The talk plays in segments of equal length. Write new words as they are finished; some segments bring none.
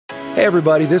Hey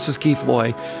everybody, this is Keith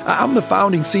Loy. I'm the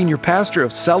founding senior pastor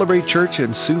of Celebrate Church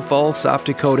in Sioux Falls, South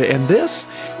Dakota, and this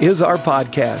is our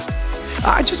podcast.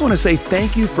 I just want to say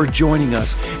thank you for joining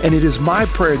us, and it is my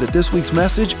prayer that this week's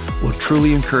message will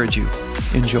truly encourage you.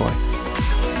 Enjoy.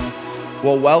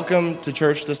 Well, welcome to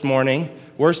church this morning.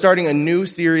 We're starting a new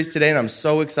series today, and I'm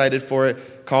so excited for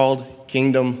it, called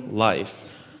Kingdom Life.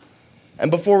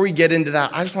 And before we get into that,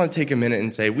 I just want to take a minute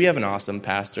and say we have an awesome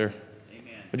pastor.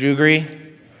 Amen. Would you agree?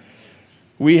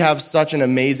 We have such an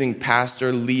amazing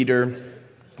pastor, leader.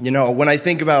 You know, when I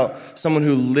think about someone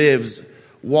who lives,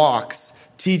 walks,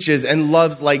 teaches, and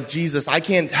loves like Jesus, I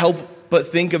can't help but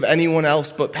think of anyone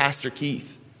else but Pastor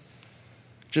Keith.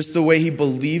 Just the way he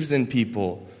believes in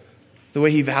people, the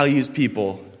way he values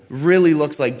people, really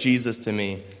looks like Jesus to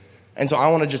me. And so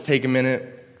I want to just take a minute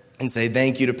and say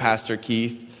thank you to Pastor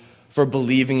Keith for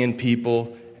believing in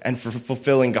people and for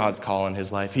fulfilling God's call in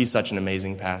his life. He's such an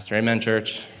amazing pastor. Amen,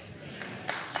 church?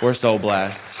 We're so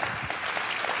blessed.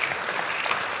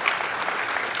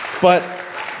 But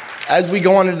as we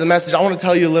go on into the message, I want to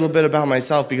tell you a little bit about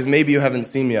myself because maybe you haven't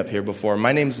seen me up here before.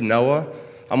 My name's Noah.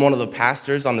 I'm one of the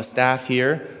pastors on the staff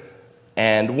here.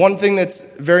 And one thing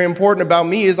that's very important about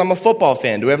me is I'm a football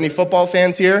fan. Do we have any football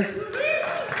fans here?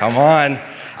 Come on.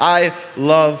 I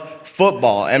love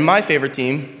football. And my favorite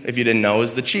team, if you didn't know,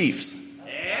 is the Chiefs.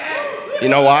 You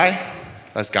know why?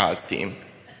 That's God's team.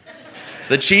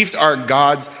 The Chiefs are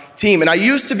God's team. And I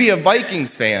used to be a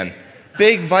Vikings fan,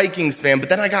 big Vikings fan, but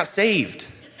then I got saved.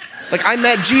 Like, I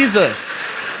met Jesus.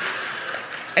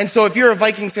 And so if you're a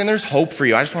Vikings fan, there's hope for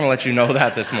you. I just want to let you know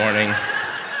that this morning.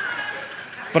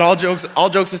 But all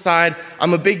jokes aside,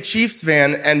 I'm a big Chiefs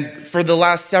fan, and for the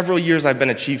last several years, I've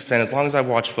been a Chiefs fan as long as I've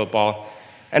watched football.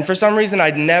 And for some reason,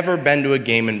 I'd never been to a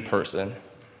game in person.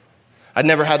 I'd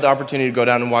never had the opportunity to go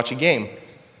down and watch a game.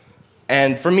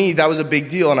 And for me, that was a big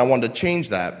deal, and I wanted to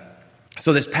change that.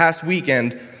 So this past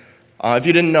weekend, if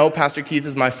you didn't know, Pastor Keith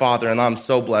is my father-in-law. I'm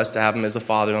so blessed to have him as a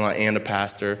father-in-law and a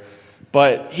pastor.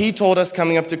 But he told us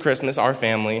coming up to Christmas, our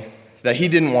family, that he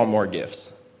didn't want more gifts.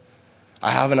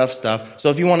 I have enough stuff. So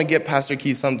if you want to get Pastor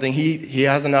Keith something, he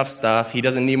has enough stuff. He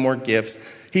doesn't need more gifts.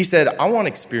 He said, I want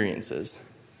experiences.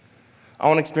 I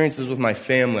want experiences with my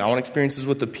family. I want experiences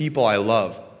with the people I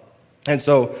love. And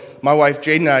so my wife,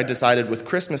 Jade, and I decided with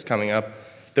Christmas coming up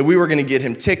that we were going to get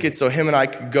him tickets so him and I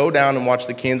could go down and watch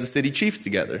the Kansas City Chiefs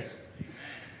together.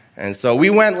 And so we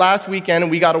went last weekend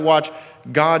and we got to watch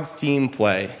God's team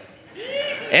play.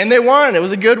 And they won. It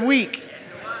was a good week.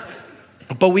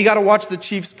 But we got to watch the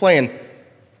Chiefs play. And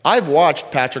I've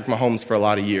watched Patrick Mahomes for a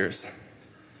lot of years.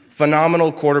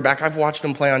 Phenomenal quarterback. I've watched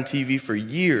him play on TV for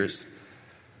years.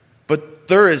 But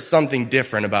there is something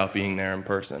different about being there in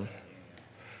person.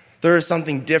 There is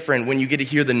something different when you get to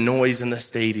hear the noise in the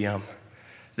stadium,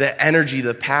 the energy,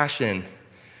 the passion.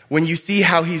 When you see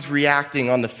how he's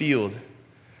reacting on the field,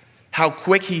 how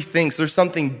quick he thinks, there's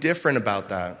something different about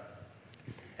that.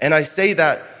 And I say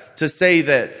that to say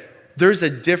that there's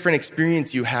a different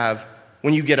experience you have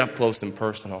when you get up close and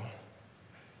personal,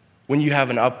 when you have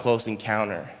an up-close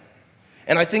encounter.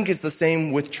 And I think it's the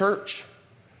same with church.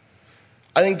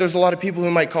 I think there's a lot of people who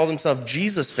might call themselves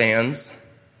Jesus fans,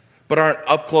 but aren't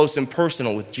up close and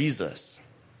personal with Jesus.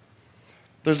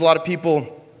 There's a lot of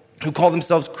people who call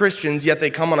themselves Christians, yet they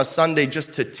come on a Sunday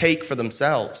just to take for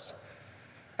themselves.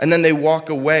 And then they walk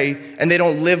away and they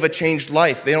don't live a changed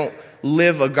life. They don't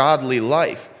live a godly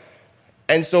life.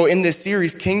 And so in this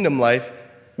series, Kingdom Life,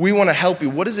 we want to help you.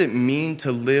 What does it mean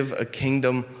to live a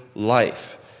kingdom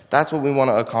life? That's what we want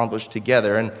to accomplish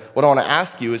together. And what I want to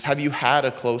ask you is, have you had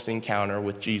a close encounter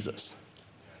with Jesus?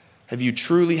 Have you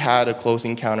truly had a close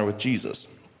encounter with Jesus?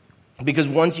 Because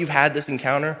once you've had this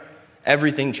encounter,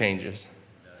 everything changes.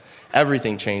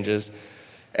 Everything changes.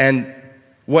 And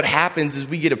what happens is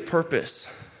we get a purpose.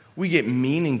 We get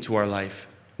meaning to our life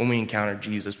when we encounter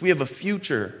Jesus. We have a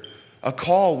future, a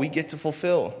call we get to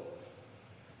fulfill.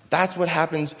 That's what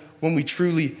happens when we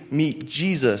truly meet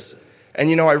Jesus. And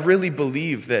you know, I really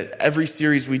believe that every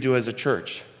series we do as a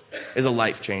church is a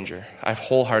life changer. I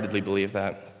wholeheartedly believe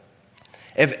that.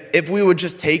 If we would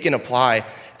just take and apply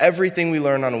everything we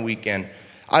learn on a weekend,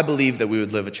 I believe that we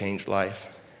would live a changed life.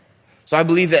 So I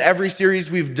believe that every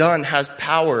series we've done has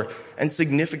power and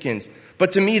significance.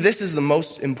 But to me, this is the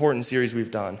most important series we've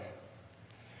done.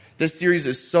 This series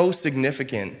is so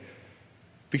significant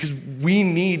because we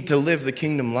need to live the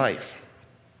kingdom life.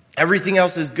 Everything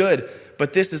else is good,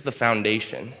 but this is the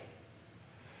foundation.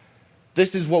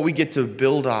 This is what we get to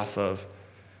build off of.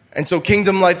 And so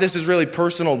kingdom life, this is really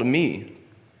personal to me.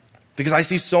 Because I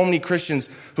see so many Christians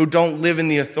who don't live in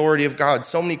the authority of God.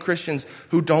 So many Christians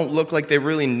who don't look like they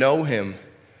really know him.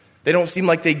 They don't seem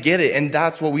like they get it, and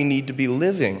that's what we need to be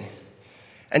living.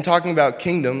 And talking about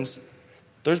kingdoms,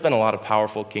 there's been a lot of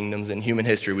powerful kingdoms in human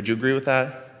history. Would you agree with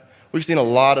that? We've seen a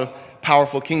lot of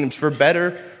powerful kingdoms, for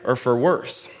better or for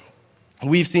worse.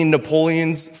 We've seen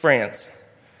Napoleon's France,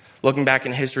 looking back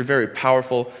in history, very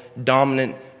powerful,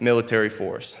 dominant military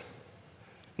force.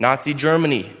 Nazi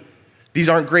Germany. These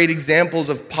aren't great examples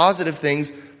of positive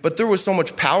things, but there was so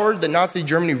much power that Nazi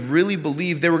Germany really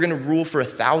believed they were going to rule for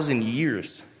 1,000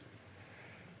 years.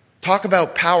 Talk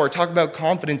about power, talk about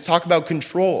confidence, talk about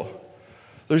control.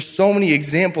 There's so many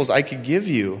examples I could give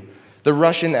you. The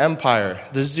Russian Empire,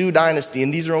 the Zhou dynasty,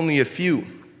 and these are only a few.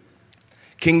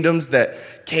 Kingdoms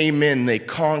that came in, they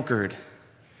conquered.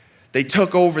 They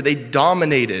took over, they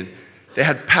dominated. They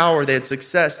had power, they had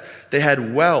success, they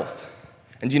had wealth.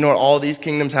 And do you know what all these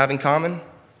kingdoms have in common?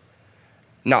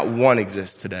 Not one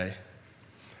exists today.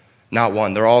 Not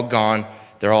one. They're all gone.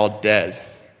 They're all dead.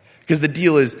 Because the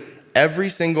deal is, every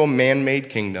single man-made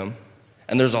kingdom,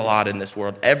 and there's a lot in this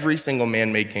world, every single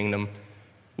man-made kingdom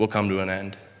will come to an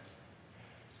end.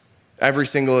 Every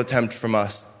single attempt from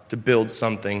us to build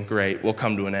something great will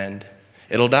come to an end.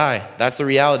 It'll die. That's the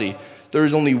reality. There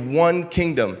is only one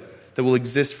kingdom that will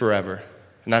exist forever,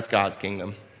 and that's God's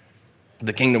kingdom.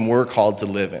 The kingdom we're called to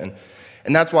live in.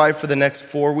 And that's why for the next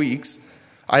 4 weeks,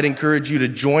 I'd encourage you to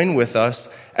join with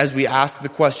us as we ask the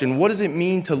question, what does it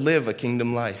mean to live a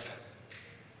kingdom life?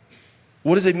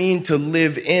 What does it mean to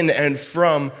live in and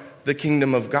from the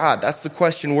kingdom of God? That's the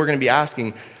question we're going to be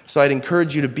asking. So I'd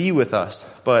encourage you to be with us.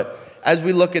 But as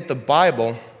we look at the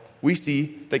Bible, we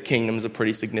see that kingdom is a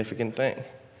pretty significant thing.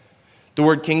 The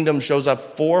word kingdom shows up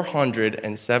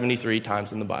 473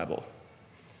 times in the Bible.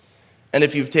 And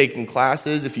if you've taken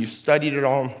classes, if you've studied it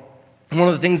all, one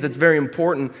of the things that's very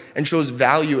important and shows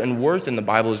value and worth in the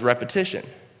Bible is repetition.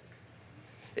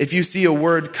 If you see a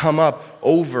word come up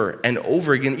over and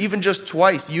over again, even just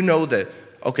twice, you know that,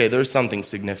 okay, there's something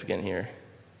significant here.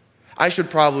 I should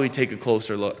probably take a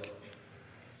closer look.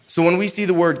 So when we see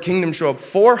the word kingdom show up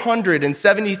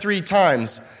 473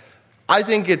 times, I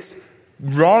think it's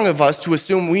wrong of us to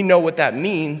assume we know what that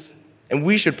means, and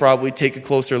we should probably take a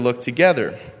closer look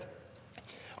together.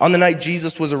 On the night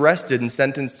Jesus was arrested and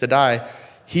sentenced to die,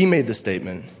 he made the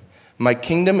statement, "My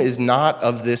kingdom is not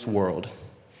of this world.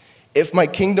 If my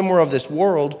kingdom were of this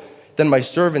world, then my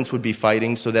servants would be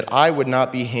fighting so that I would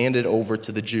not be handed over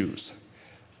to the Jews.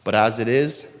 But as it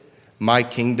is, my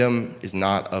kingdom is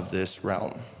not of this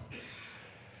realm."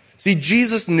 See,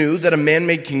 Jesus knew that a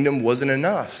man-made kingdom wasn't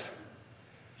enough.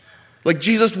 Like,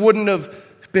 Jesus wouldn't have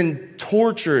been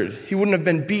tortured. He wouldn't have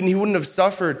been beaten. He wouldn't have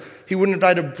suffered. He wouldn't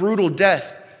have died a brutal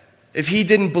death if he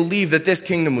didn't believe that this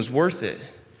kingdom was worth it.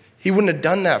 He wouldn't have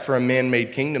done that for a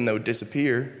man-made kingdom that would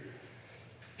disappear.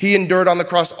 He endured on the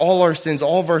cross all our sins,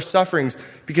 all of our sufferings,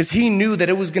 because he knew that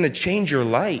it was going to change your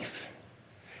life.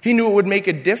 He knew it would make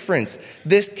a difference.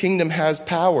 This kingdom has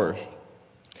power.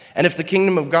 And if the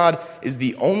kingdom of God is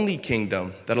the only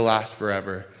kingdom that'll last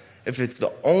forever, if it's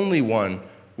the only one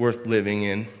worth living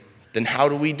in, then how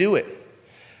do we do it?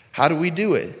 How do we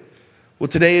do it? Well,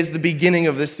 today is the beginning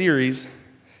of this series,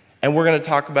 and we're going to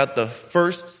talk about the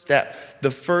first step,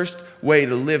 the first way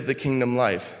to live the kingdom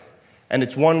life. And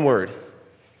it's one word: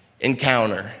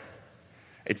 encounter.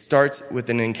 It starts with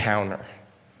an encounter.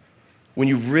 When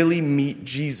you really meet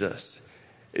Jesus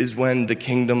is when the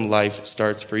kingdom life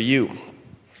starts for you.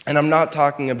 And I'm not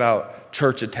talking about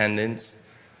church attendance.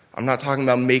 I'm not talking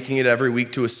about making it every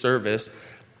week to a service.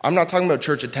 I'm not talking about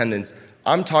church attendance.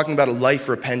 I'm talking about a life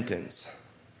repentance.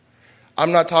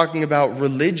 I'm not talking about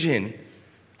religion.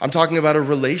 I'm talking about a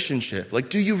relationship. Like,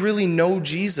 do you really know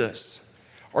Jesus?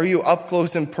 Are you up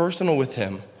close and personal with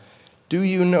him? Do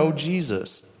you know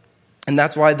Jesus? And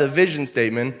that's why the vision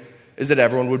statement is that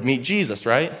everyone would meet Jesus,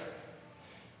 right?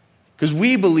 Because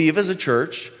we believe as a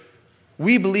church,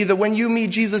 we believe that when you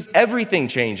meet Jesus, everything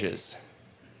changes.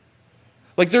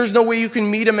 Like, there's no way you can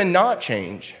meet him and not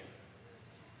change.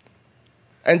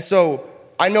 And so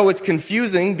I know it's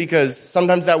confusing because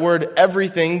sometimes that word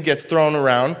everything gets thrown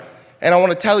around. And I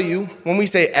want to tell you, when we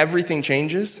say everything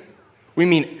changes, we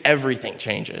mean everything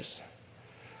changes.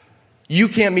 You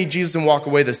can't meet Jesus and walk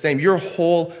away the same. Your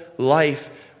whole life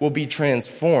will be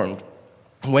transformed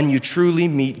when you truly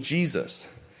meet Jesus.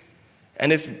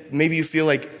 And if maybe you feel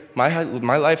like my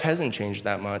life hasn't changed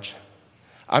that much,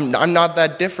 I'm not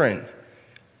that different,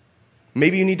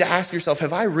 maybe you need to ask yourself,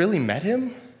 have I really met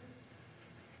him?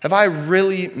 Have I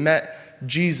really met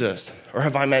Jesus? Or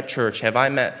have I met church? Have I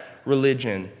met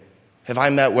religion? Have I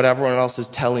met what everyone else is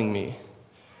telling me?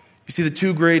 You see, the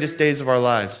two greatest days of our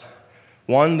lives: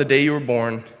 one, the day you were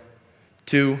born;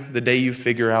 two, the day you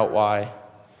figure out why.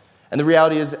 And the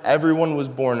reality is everyone was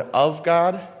born of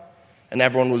God and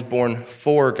everyone was born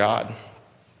for God.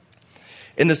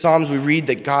 In the Psalms, we read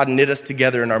that God knit us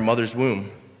together in our mother's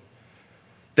womb,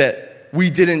 that we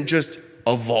didn't just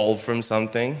evolve from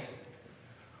something.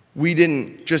 We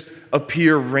didn't just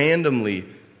appear randomly,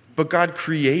 but God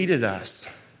created us.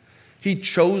 He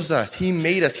chose us. He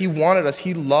made us. He wanted us.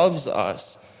 He loves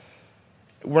us.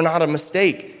 We're not a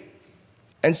mistake.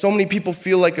 And so many people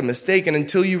feel like a mistake, and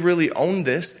until you really own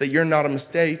this, that you're not a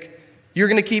mistake, you're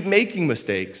going to keep making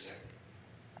mistakes.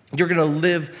 You're going to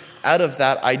live out of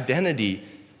that identity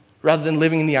rather than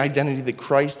living in the identity that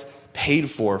Christ paid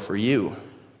for you.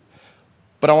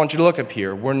 But I want you to look up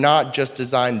here. We're not just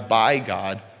designed by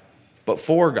God, but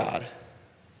for God,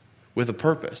 with a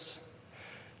purpose.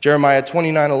 Jeremiah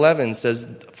 29:11 says,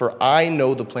 "For I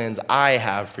know the plans I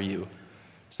have for you,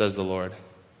 says the Lord."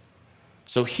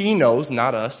 So he knows,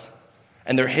 not us,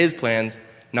 and they're his plans,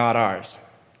 not ours.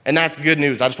 And that's good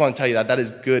news. I just want to tell you that. That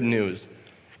is good news,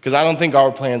 because I don't think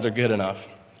our plans are good enough.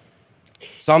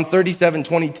 Psalm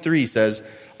 37:23 says,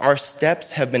 "Our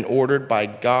steps have been ordered by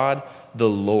God the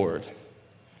Lord."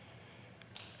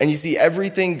 And you see,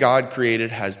 everything God created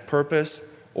has purpose,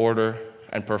 order,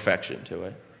 and perfection to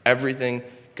it. Everything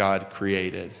God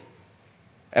created.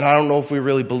 And I don't know if we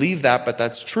really believe that, but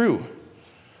that's true.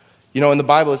 You know, in the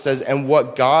Bible it says, and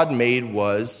what God made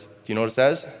was, do you know what it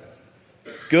says?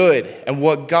 Good. And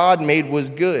what God made was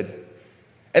good.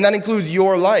 And that includes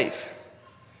your life.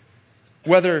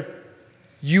 Whether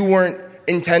you weren't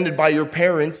intended by your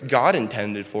parents, God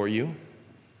intended for you.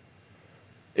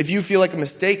 If you feel like a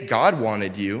mistake, God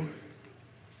wanted you.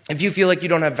 If you feel like you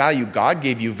don't have value, God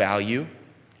gave you value.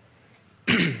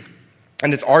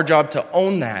 And it's our job to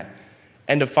own that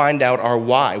and to find out our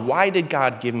why. Why did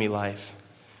God give me life?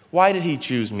 Why did he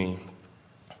choose me?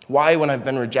 Why, when I've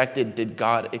been rejected, did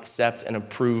God accept and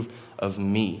approve of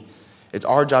me? It's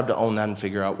our job to own that and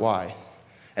figure out why.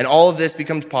 And all of this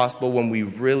becomes possible when we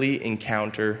really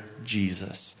encounter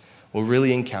Jesus. We'll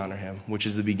really encounter him, which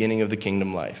is the beginning of the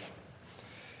kingdom life.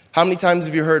 How many times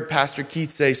have you heard Pastor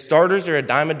Keith say, starters are a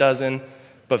dime a dozen,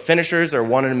 but finishers are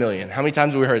 1 in a million? How many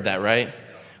times have we heard that, right?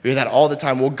 We hear that all the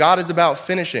time. Well, God is about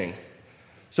finishing.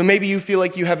 So maybe you feel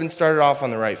like you haven't started off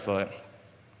on the right foot.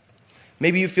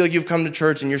 Maybe you feel like you've come to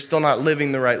church and you're still not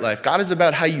living the right life. God is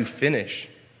about how you finish.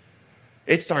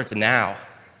 It starts now.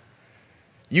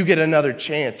 You get another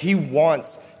chance. He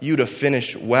wants you to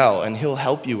finish well, and he'll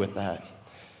help you with that.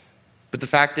 But the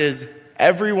fact is,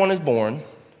 everyone is born,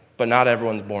 but not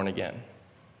everyone's born again.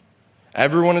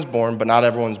 Everyone is born, but not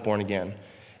everyone's born again.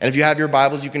 And if you have your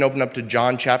Bibles, you can open up to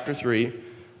John chapter 3. I'm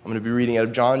going to be reading out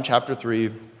of John chapter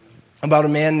 3 about a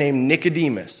man named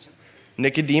Nicodemus.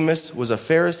 Nicodemus was a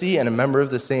Pharisee and a member of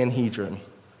the Sanhedrin.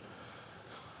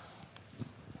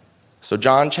 So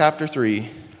John chapter 3,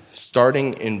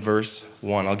 starting in verse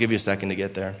 1. I'll give you a second to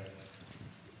get there.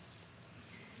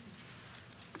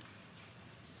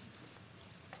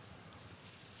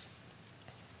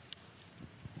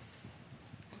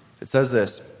 It says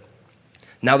this,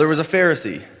 "Now there was a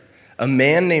Pharisee, a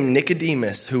man named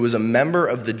Nicodemus, who was a member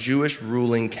of the Jewish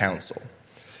ruling council.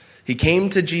 He came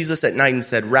to Jesus at night and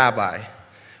said, 'Rabbi,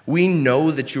 we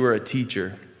know that you are a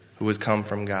teacher who has come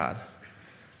from God.'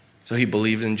 So he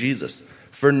believed in Jesus.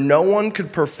 For no one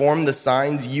could perform the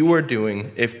signs you are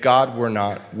doing if God were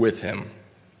not with him."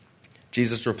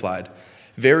 Jesus replied,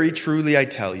 "Very truly I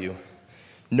tell you,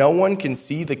 no one can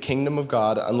see the kingdom of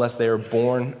God unless they are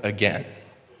born again."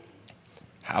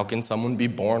 "How can someone be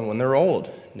born when they're old?"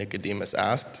 Nicodemus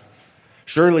asked.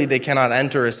 "Surely they cannot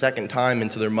enter a second time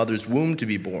into their mother's womb to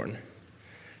be born."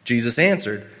 Jesus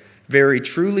answered, "Very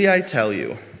truly I tell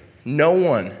you, no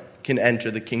one can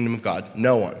enter the kingdom of God.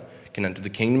 No one can enter the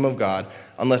kingdom of God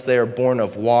unless they are born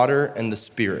of water and the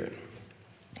Spirit.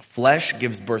 Flesh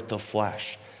gives birth to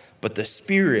flesh, but the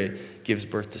Spirit gives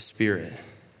birth to spirit.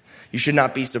 You should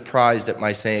not be surprised at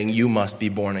my saying, 'You must be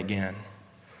born again.'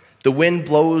 The wind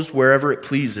blows wherever it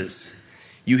pleases.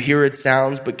 You hear its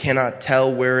sounds, but cannot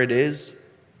tell where it is,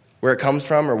 where it comes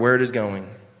from, or where it is going.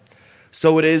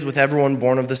 So it is with everyone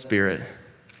born of the Spirit."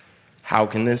 "How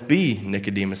can this be?"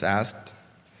 Nicodemus asked.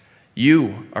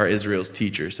 "You are Israel's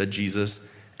teacher," said Jesus,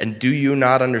 "and do you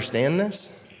not understand this?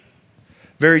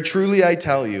 Very truly I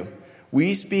tell you,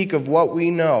 we speak of what we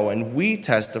know, and we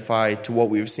testify to what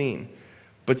we have seen.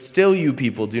 But still you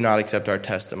people do not accept our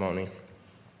testimony.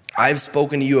 I have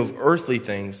spoken to you of earthly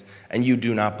things, and you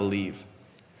do not believe.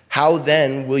 How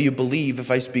then will you believe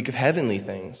if I speak of heavenly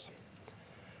things?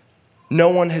 No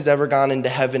one has ever gone into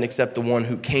heaven except the one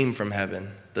who came from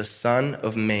heaven, the Son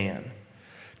of Man.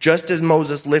 Just as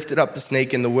Moses lifted up the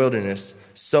snake in the wilderness,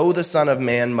 so the Son of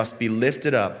Man must be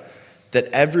lifted up, that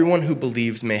everyone who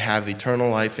believes may have eternal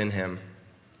life in him.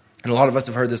 And a lot of us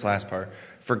have heard this last part.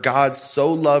 For God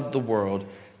so loved the world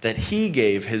that he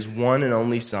gave his one and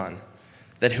only Son,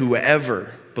 that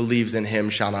whoever believes in him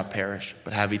shall not perish,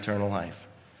 but have eternal life.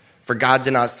 For God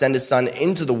did not send his Son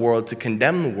into the world to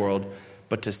condemn the world,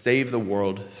 but to save the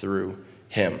world through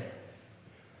him.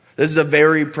 This is a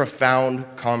very profound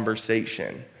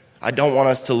conversation. I don't want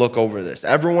us to look over this.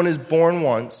 Everyone is born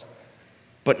once,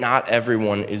 but not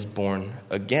everyone is born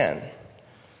again.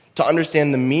 To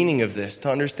understand the meaning of this, to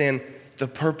understand the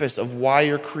purpose of why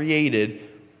you're created,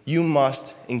 you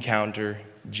must encounter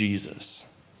Jesus.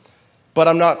 But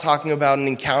I'm not talking about an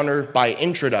encounter by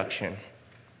introduction.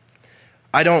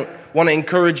 I don't want to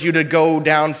encourage you to go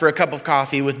down for a cup of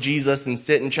coffee with Jesus and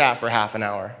sit and chat for half an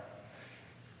hour.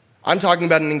 I'm talking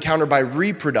about an encounter by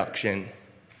reproduction.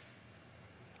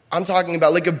 I'm talking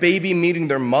about like a baby meeting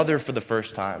their mother for the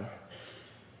first time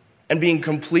and being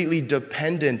completely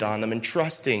dependent on them and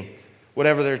trusting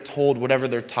whatever they're told, whatever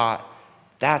they're taught.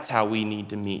 That's how we need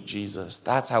to meet Jesus.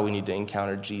 That's how we need to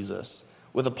encounter Jesus,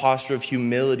 with a posture of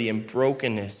humility and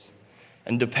brokenness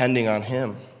and depending on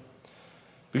him.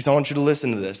 Because I want you to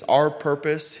listen to this. Our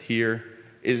purpose here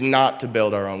is not to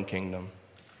build our own kingdom.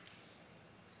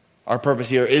 Our purpose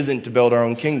here isn't to build our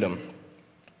own kingdom.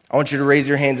 I want you to raise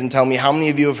your hands and tell me how many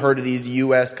of you have heard of these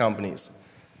U.S. companies?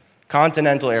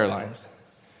 Continental Airlines.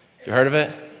 You heard of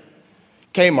it?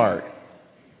 Kmart.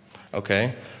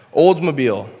 Okay.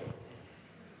 Oldsmobile.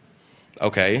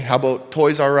 Okay. How about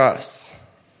Toys R Us?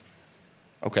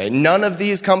 Okay. None of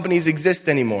these companies exist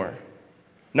anymore.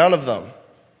 None of them.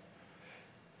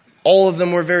 All of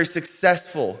them were very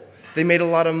successful. They made a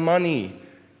lot of money.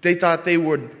 They thought they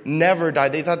would never die.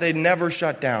 They thought they'd never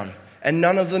shut down. And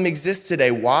none of them exist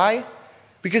today. Why?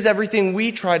 Because everything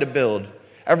we try to build,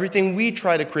 everything we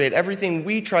try to create, everything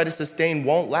we try to sustain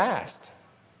won't last.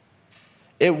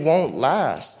 It won't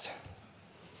last.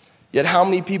 Yet how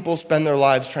many people spend their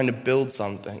lives trying to build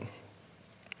something?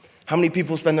 How many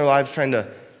people spend their lives trying to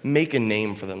make a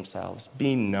name for themselves,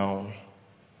 be known,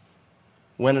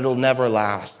 when it'll never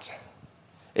last?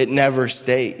 It never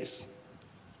stays.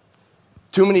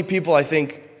 Too many people, I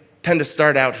think, tend to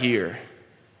start out here.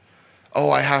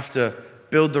 Oh, I have to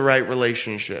build the right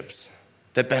relationships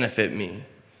that benefit me.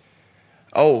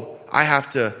 Oh, I have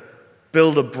to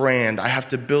build a brand. I have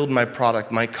to build my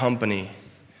product, my company.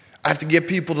 I have to get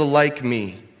people to like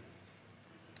me.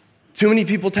 Too many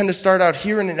people tend to start out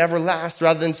here and it never lasts,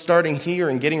 rather than starting here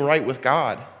and getting right with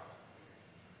God.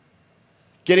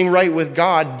 Getting right with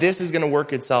God, this is going to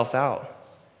work itself out.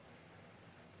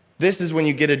 This is when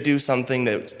you get to do something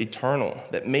that's eternal,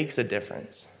 that makes a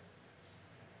difference.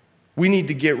 We need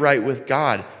to get right with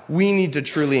God. We need to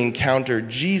truly encounter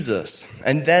Jesus,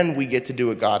 and then we get to do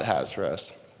what God has for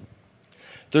us.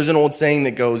 There's an old saying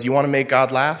that goes, you want to make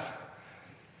God laugh?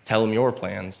 Tell him your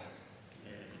plans.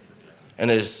 And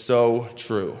it is so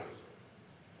true.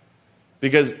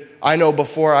 Because I know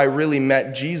before I really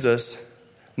met Jesus,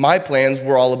 my plans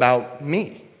were all about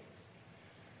me.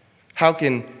 How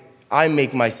can I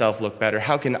make myself look better?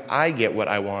 How can I get what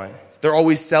I want? They're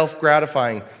always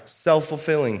self-gratifying,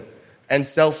 self-fulfilling, and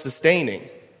self-sustaining.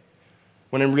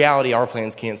 When in reality, our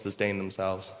plans can't sustain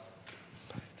themselves.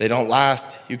 They don't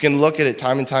last. You can look at it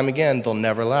time and time again. They'll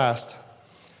never last.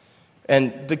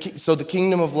 And so the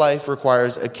kingdom of life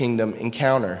requires a kingdom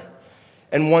encounter.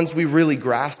 And once we really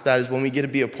grasp that is when we get to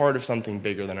be a part of something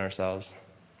bigger than ourselves.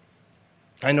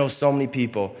 I know so many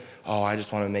people, I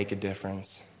just want to make a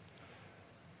difference.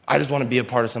 I just want to be a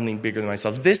part of something bigger than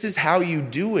myself. This is how you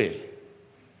do it.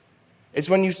 It's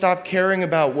when you stop caring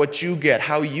about what you get,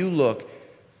 how you look.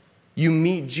 You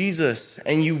meet Jesus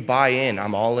and you buy in.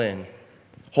 I'm all in.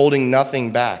 Holding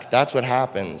nothing back. That's what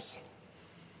happens.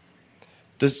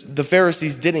 The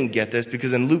Pharisees didn't get this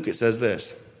because in Luke it says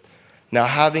this. Now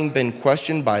having been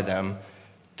questioned by them,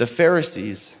 the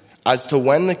Pharisees, as to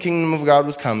when the kingdom of God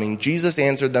was coming, Jesus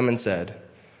answered them and said,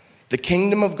 the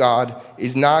kingdom of God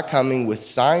is not coming with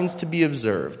signs to be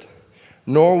observed,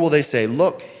 nor will they say,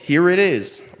 look, here it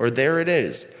is, or there it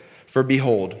is. For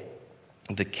behold,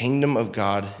 the kingdom of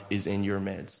God is in your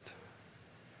midst.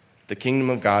 The kingdom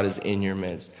of God is in your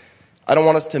midst. I don't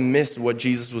want us to miss what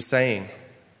Jesus was saying.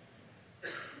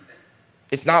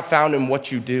 It's not found in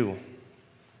what you do.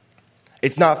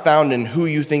 It's not found in who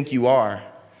you think you are.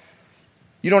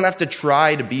 You don't have to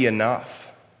try to be enough.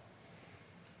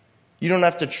 You don't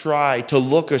have to try to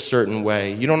look a certain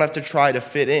way. You don't have to try to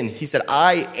fit in. He said,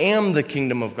 I am the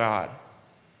kingdom of God.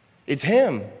 It's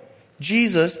him.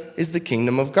 Jesus is the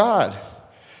kingdom of God.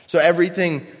 So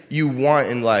everything you want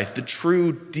in life, the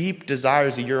true deep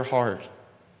desires of your heart,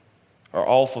 are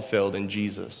all fulfilled in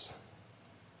Jesus.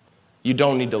 You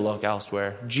don't need to look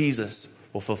elsewhere. Jesus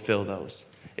will fulfill those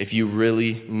if you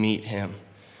really meet him.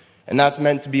 And that's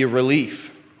meant to be a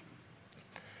relief.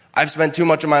 I've spent too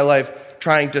much of my life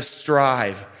trying to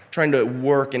strive, trying to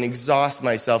work and exhaust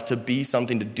myself to be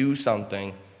something, to do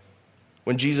something,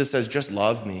 when Jesus says, just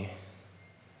love me.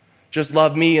 Just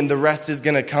love me, and the rest is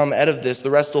going to come out of this.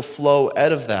 The rest will flow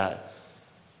out of that.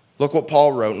 Look what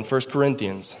Paul wrote in 1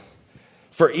 Corinthians.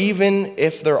 For even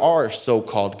if there are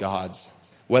so-called gods,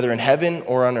 whether in heaven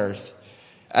or on earth,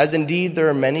 as indeed there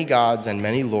are many gods and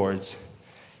many lords,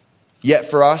 yet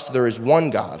for us there is one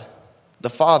God, the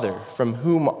Father, from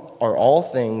whom are all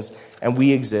things, and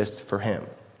we exist for him.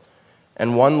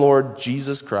 And one Lord,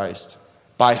 Jesus Christ,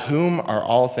 by whom are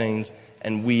all things,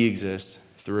 and we exist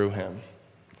through him.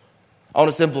 I want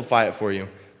to simplify it for you.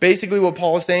 Basically what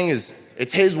Paul is saying is,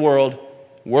 it's his world,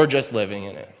 we're just living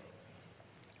in it.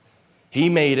 He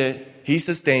made it, he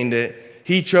sustained it,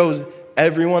 he chose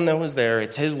everyone that was there.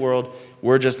 It's his world,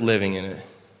 we're just living in it.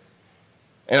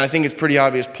 And I think it's pretty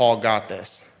obvious Paul got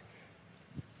this.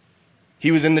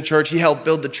 He was in the church, he helped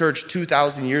build the church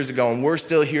 2,000 years ago, and we're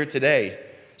still here today.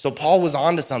 So Paul was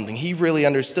onto something. He really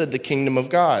understood the kingdom of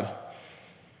God.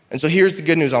 And so here's the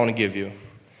good news I want to give you.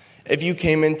 If you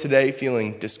came in today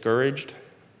feeling discouraged,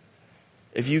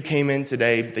 if you came in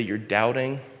today that you're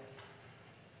doubting,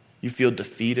 you feel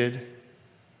defeated,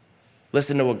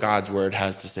 listen to what God's word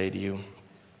has to say to you.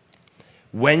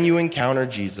 When you encounter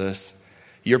Jesus,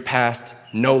 your past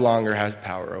no longer has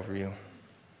power over you.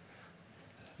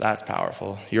 That's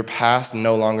powerful. Your past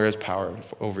no longer has power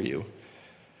over you.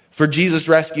 For Jesus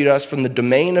rescued us from the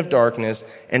domain of darkness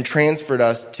and transferred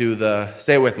us to the,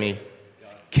 say it with me,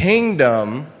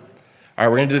 kingdom. All right,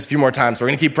 we're going to do this a few more times, so we're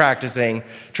going to keep practicing.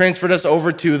 Transferred us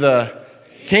over to the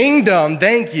kingdom,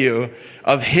 thank you,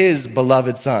 of his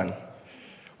beloved Son.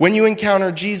 When you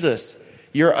encounter Jesus,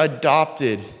 you're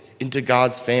adopted into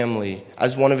God's family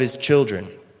as one of his children.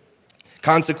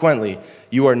 Consequently,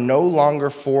 you are no longer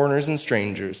foreigners and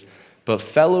strangers, but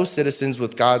fellow citizens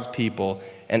with God's people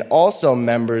and also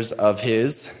members of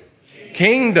his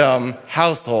kingdom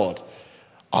household.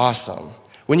 Awesome.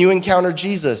 When you encounter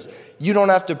Jesus, you don't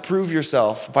have to prove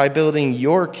yourself by building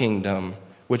your kingdom,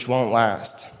 which won't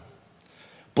last.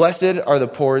 Blessed are the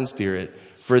poor in spirit,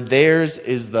 for theirs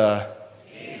is the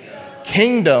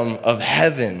kingdom of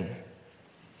heaven.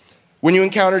 When you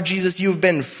encounter Jesus, you've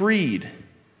been freed.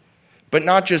 But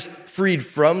not just freed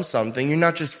from something. You're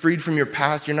not just freed from your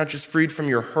past. You're not just freed from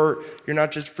your hurt. You're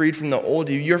not just freed from the old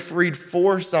you. You're freed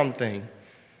for something.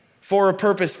 For a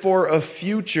purpose, for a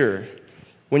future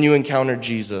when you encounter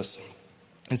Jesus.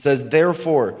 It says,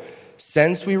 therefore,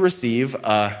 since we receive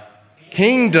a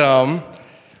kingdom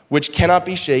which cannot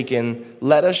be shaken,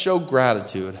 let us show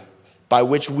gratitude, by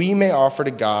which we may offer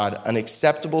to God an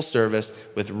acceptable service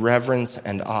with reverence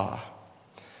and awe.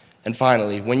 And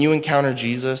finally, when you encounter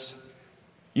Jesus,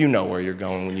 you know where you're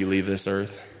going when you leave this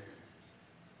earth.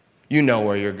 You know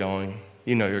where you're going.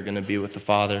 You know you're going to be with the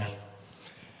Father.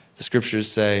 The scriptures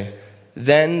say,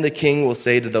 then the king will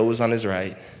say to those on his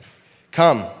right,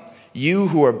 come, you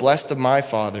who are blessed of my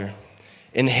Father,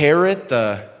 inherit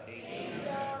the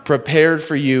prepared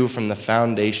for you from the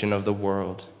foundation of the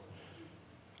world.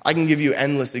 I can give you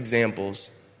endless examples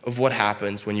of what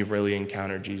happens when you really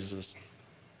encounter Jesus.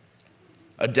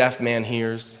 A deaf man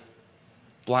hears.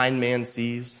 Blind man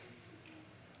sees.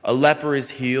 A leper is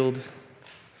healed.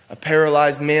 A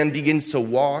paralyzed man begins to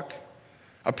walk.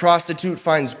 A prostitute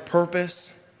finds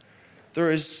purpose.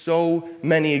 There is so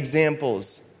many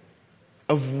examples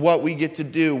of what we get to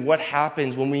do, what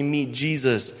happens when we meet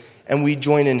Jesus and we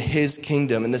join in his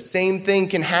kingdom. And the same thing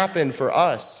can happen for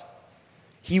us.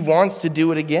 He wants to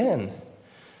do it again.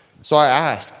 So I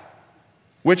ask,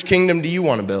 which kingdom do you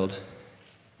want to build?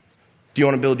 Do you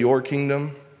want to build your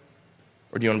kingdom?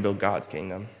 Or do you want to build God's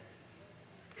kingdom?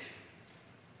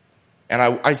 And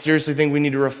I seriously think we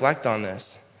need to reflect on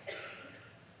this.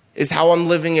 Is how I'm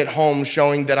living at home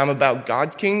showing that I'm about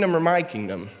God's kingdom or my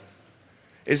kingdom?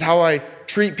 Is how I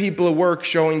treat people at work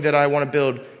showing that I want to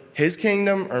build his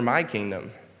kingdom or my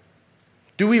kingdom?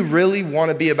 Do we really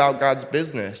want to be about God's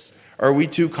business? Or are we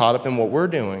too caught up in what we're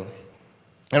doing?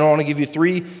 And I want to give you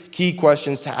 3 key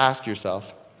questions to ask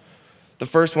yourself. The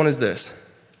first one is this.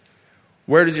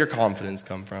 Where does your confidence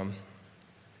come from?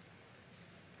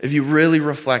 If you really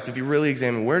reflect, if you really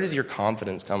examine, where does your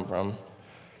confidence come from?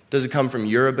 Does it come from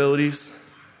your abilities?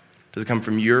 Does it come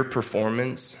from your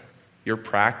performance, your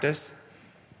practice?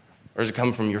 Or does it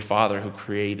come from your Father who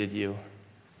created you?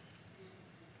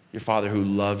 Your Father who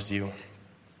loves you?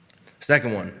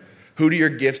 Second one, who do your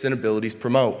gifts and abilities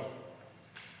promote?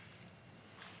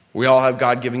 We all have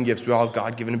God-given gifts. We all have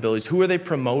God-given abilities. Who are they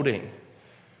promoting?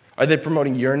 Are they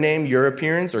promoting your name, your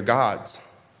appearance, or God's?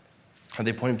 Are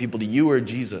they pointing people to you or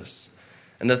Jesus?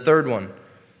 And the third one,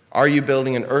 are you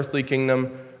building an earthly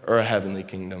kingdom or a heavenly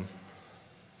kingdom?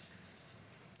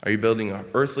 Are you building an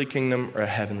earthly kingdom or a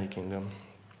heavenly kingdom?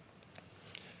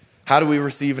 How do we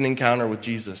receive an encounter with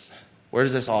Jesus? Where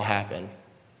does this all happen?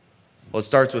 Well, it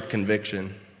starts with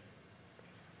conviction.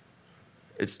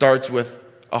 It starts with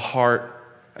a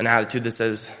heart, an attitude that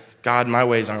says, God, my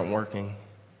ways aren't working.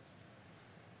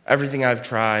 Everything I've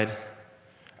tried,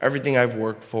 everything I've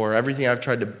worked for, everything I've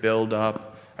tried to build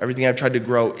up, everything I've tried to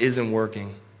grow isn't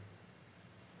working.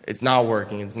 It's not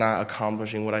working. It's not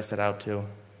accomplishing what I set out to.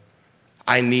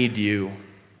 I need you.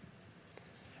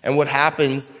 And what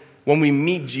happens when we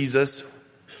meet Jesus,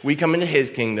 we come into his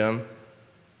kingdom.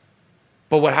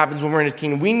 But what happens when we're in his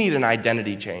kingdom, we need an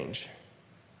identity change.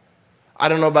 I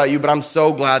don't know about you, but I'm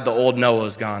so glad the old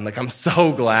Noah's gone. I'm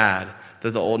so glad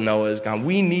that the old Noah is gone.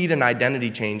 We need an identity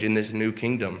change in this new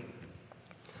kingdom.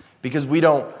 Because we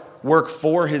don't work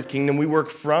for his kingdom, we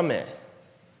work from it.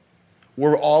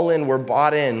 We're all in, we're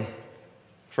bought in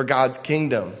for God's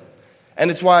kingdom.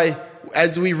 And it's why,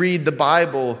 as we read the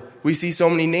Bible, we see so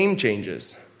many name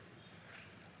changes.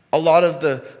 A lot of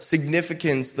the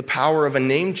significance, the power of a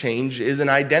name change is an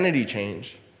identity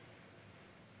change.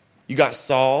 You got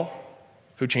Saul,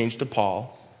 who changed to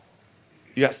Paul.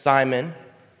 You got Simon,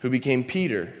 who became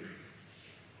Peter.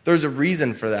 There's a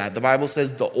reason for that. The Bible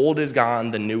says the old is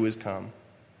gone, the new is come.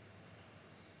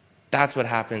 That's what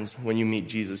happens when you meet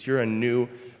Jesus. You're a new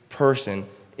person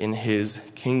in his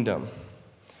kingdom.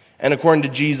 And according to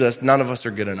Jesus, none of us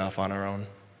are good enough on our own.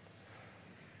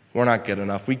 We're not good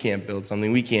enough. We can't build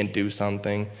something. We can't do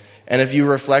something. And if you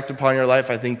reflect upon your life,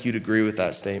 I think you'd agree with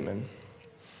that statement.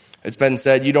 It's been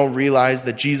said, you don't realize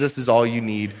that Jesus is all you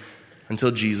need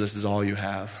until Jesus is all you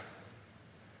have.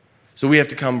 So we have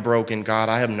to come broken. God,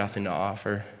 I have nothing to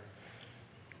offer.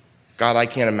 God, I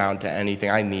can't amount to anything.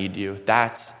 I need you.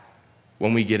 That's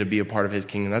when we get to be a part of his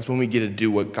kingdom. That's when we get to do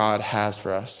what God has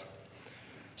for us.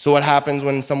 So what happens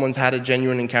when someone's had a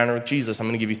genuine encounter with Jesus? I'm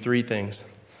going to give you 3 things.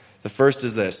 The first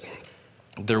is this.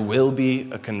 There will be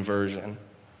a conversion.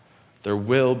 There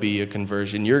will be a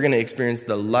conversion. You're going to experience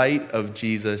the light of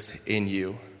Jesus in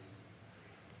you.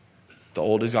 The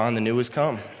old is gone, the new has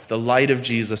come. The light of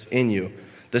Jesus in you.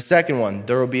 The second one,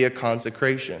 there will be a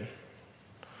consecration.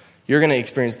 You're going to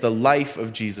experience the life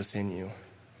of Jesus in you.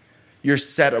 You're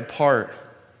set apart.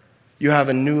 You have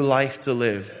a new life to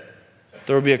live.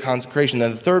 There will be a consecration.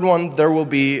 Then the third one, there will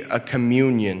be a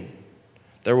communion.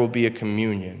 There will be a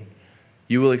communion.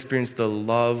 You will experience the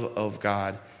love of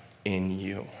God in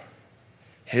you.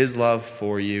 His love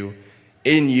for you,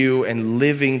 in you, and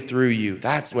living through you.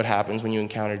 That's what happens when you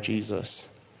encounter Jesus.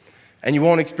 And you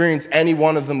won't experience any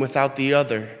one of them without the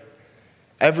other.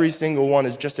 Every single one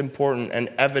is just important and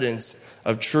evidence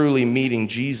of truly meeting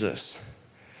Jesus.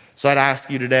 So I'd ask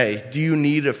you today, do you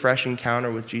need a fresh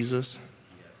encounter with Jesus?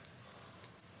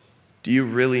 Do you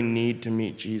really need to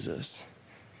meet Jesus?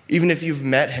 Even if you've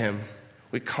met him,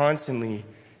 we constantly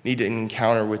need an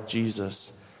encounter with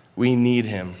Jesus. We need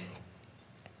him.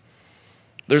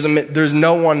 There's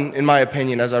no one, in my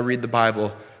opinion, as I read the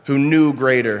Bible, who knew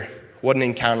greater what an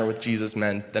encounter with Jesus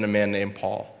meant than a man named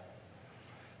Paul.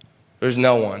 There's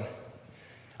no one.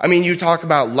 I mean, you talk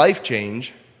about life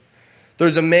change.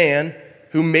 There's a man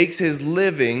who makes his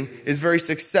living, is very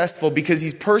successful because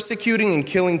he's persecuting and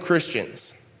killing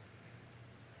Christians.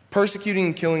 Persecuting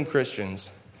and killing Christians.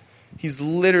 He's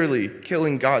literally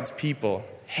killing God's people,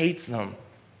 hates them.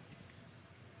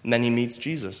 And then he meets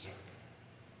Jesus.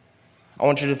 I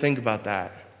want you to think about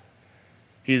that.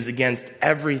 He's against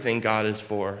everything God is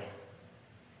for.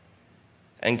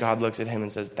 And God looks at him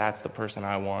and says, that's the person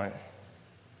I want.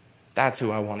 That's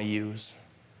who I want to use.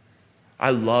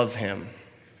 I love him.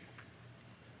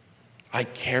 I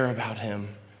care about him.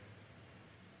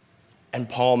 And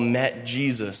Paul met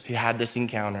Jesus. He had this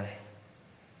encounter.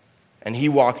 And he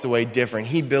walks away different.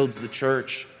 He builds the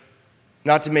church.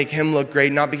 Not to make him look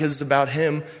great, not because it's about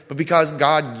him, but because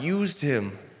God used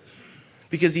him.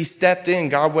 Because he stepped in.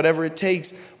 God, whatever it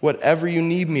takes, whatever you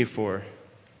need me for.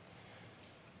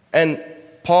 And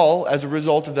Paul, as a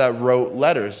result of that, wrote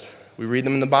letters. We read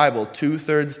them in the Bible.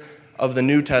 2/3 of the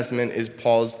New Testament is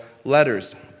Paul's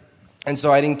letters. And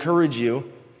so I'd encourage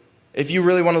you, if you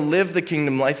really want to live the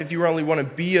kingdom life, if you really want to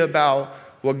be about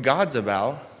what God's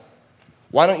about,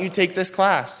 why don't you take this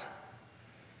class?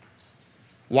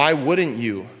 Why wouldn't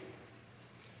you?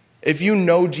 If you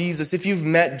know Jesus, if you've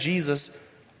met Jesus,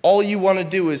 all you want to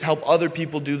do is help other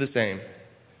people do the same.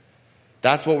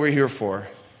 That's what we're here for.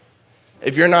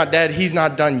 If you're not dead, he's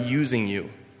not done using you.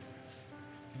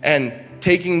 And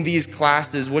taking these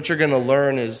classes, what you're going to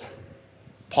learn is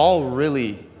Paul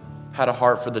really had a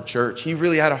heart for the church. He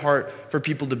really had a heart for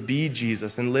people to be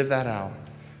Jesus and live that out.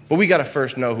 But we got to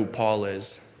first know who Paul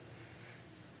is.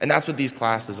 And that's what these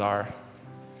classes are.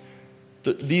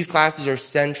 These classes are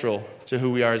central to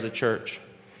who we are as a church.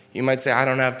 You might say, I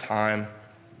don't have time.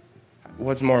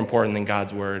 What's more important than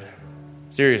God's word?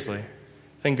 Seriously,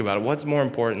 think about it. What's more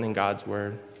important than God's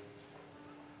word?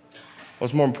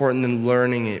 What's more important than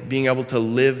learning it, being able to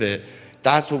live it?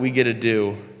 That's what we get to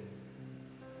do.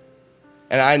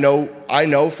 And I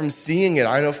know from seeing it,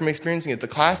 I know from experiencing it, the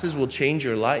classes will change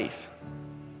your life.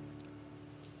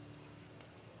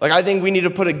 Like, I think we need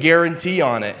to put a guarantee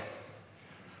on it.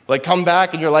 Like, come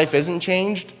back and your life isn't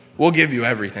changed, we'll give you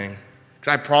everything.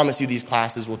 Because I promise you these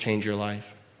classes will change your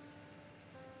life.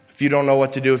 If you don't know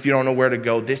what to do, if you don't know where to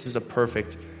go, this is a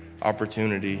perfect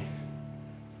opportunity.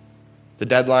 The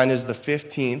deadline is the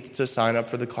 15th to sign up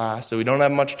for the class, so we don't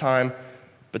have much time,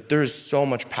 but there is so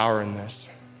much power in this.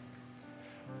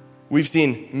 We've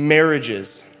seen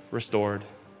marriages restored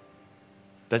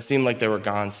that seem like they were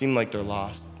gone, seem like they're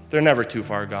lost. They're never too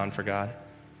far gone for God.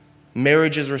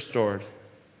 Marriages restored.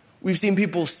 We've seen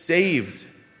people saved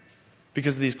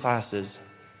because of these classes.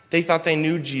 They thought they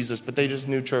knew Jesus, but they just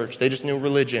knew church. They just knew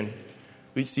religion.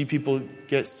 We see people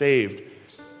get saved.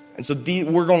 And so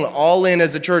we're going all in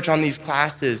as a church on these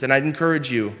classes. And I'd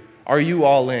encourage you, are you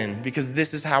all in? Because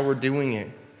this is how we're doing it.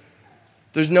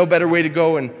 There's no better way to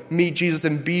go and meet Jesus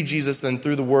and be Jesus than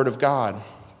through the Word of God.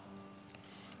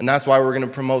 And that's why we're going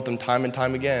to promote them time and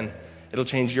time again. It'll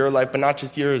change your life, but not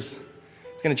just yours.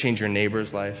 It's going to change your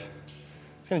neighbor's life.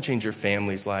 It's going to change your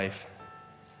family's life.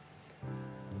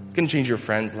 It's going to change your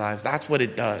friends' lives. That's what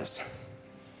it does.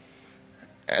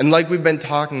 And like we've been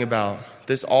talking about,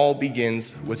 this all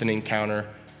begins with an encounter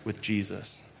with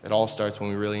Jesus. It all starts when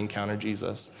we really encounter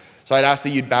Jesus. So I'd ask that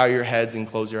you'd bow your heads and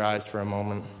close your eyes for a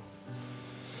moment.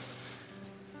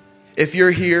 If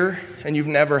you're here and you've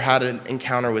never had an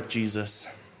encounter with Jesus,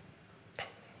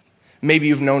 maybe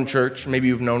you've known church, maybe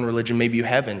you've known religion, maybe you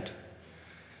haven't.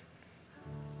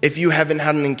 If you haven't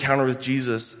had an encounter with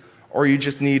Jesus, or you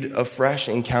just need a fresh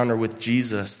encounter with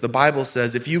Jesus, the Bible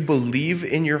says if you believe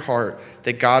in your heart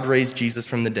that God raised Jesus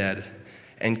from the dead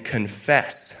and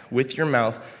confess with your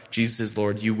mouth Jesus is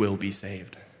Lord, you will be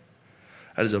saved.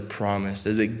 That is a promise.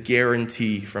 That is a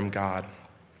guarantee from God.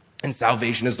 And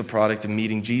salvation is the product of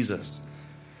meeting Jesus.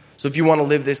 So if you want to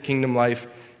live this kingdom life,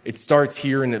 it starts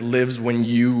here and it lives when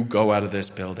you go out of this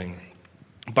building.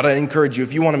 But I encourage you,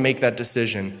 if you want to make that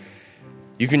decision,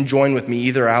 you can join with me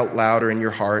either out loud or in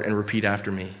your heart and repeat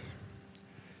after me.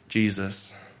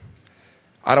 Jesus,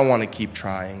 I don't want to keep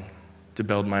trying to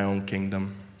build my own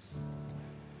kingdom.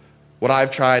 What I've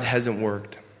tried hasn't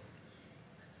worked.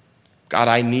 God,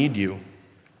 I need you.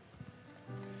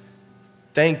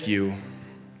 Thank you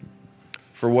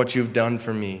for what you've done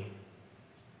for me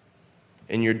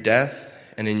in your death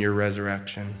and in your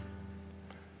resurrection.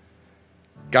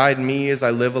 Guide me as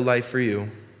I live a life for you,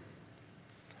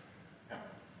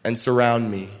 and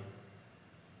surround me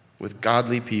with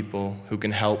godly people who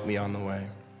can help me on the way.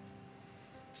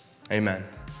 Amen.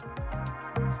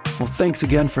 Well, thanks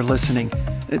again for listening.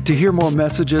 To hear more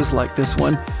messages like this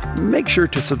one, make sure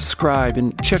to subscribe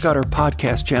and check out our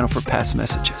podcast channel for past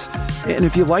messages. And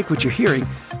if you like what you're hearing,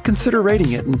 consider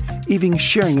rating it and even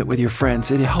sharing it with your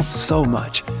friends. It helps so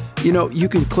much. You know, you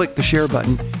can click the share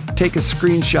button, take a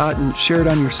screenshot and share it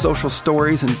on your social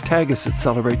stories and tag us at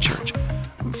Celebrate Church.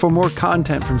 For more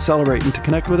content from Celebrate and to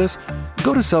connect with us,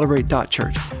 go to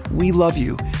celebrate.church. We love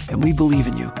you and we believe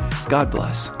in you. God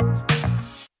bless.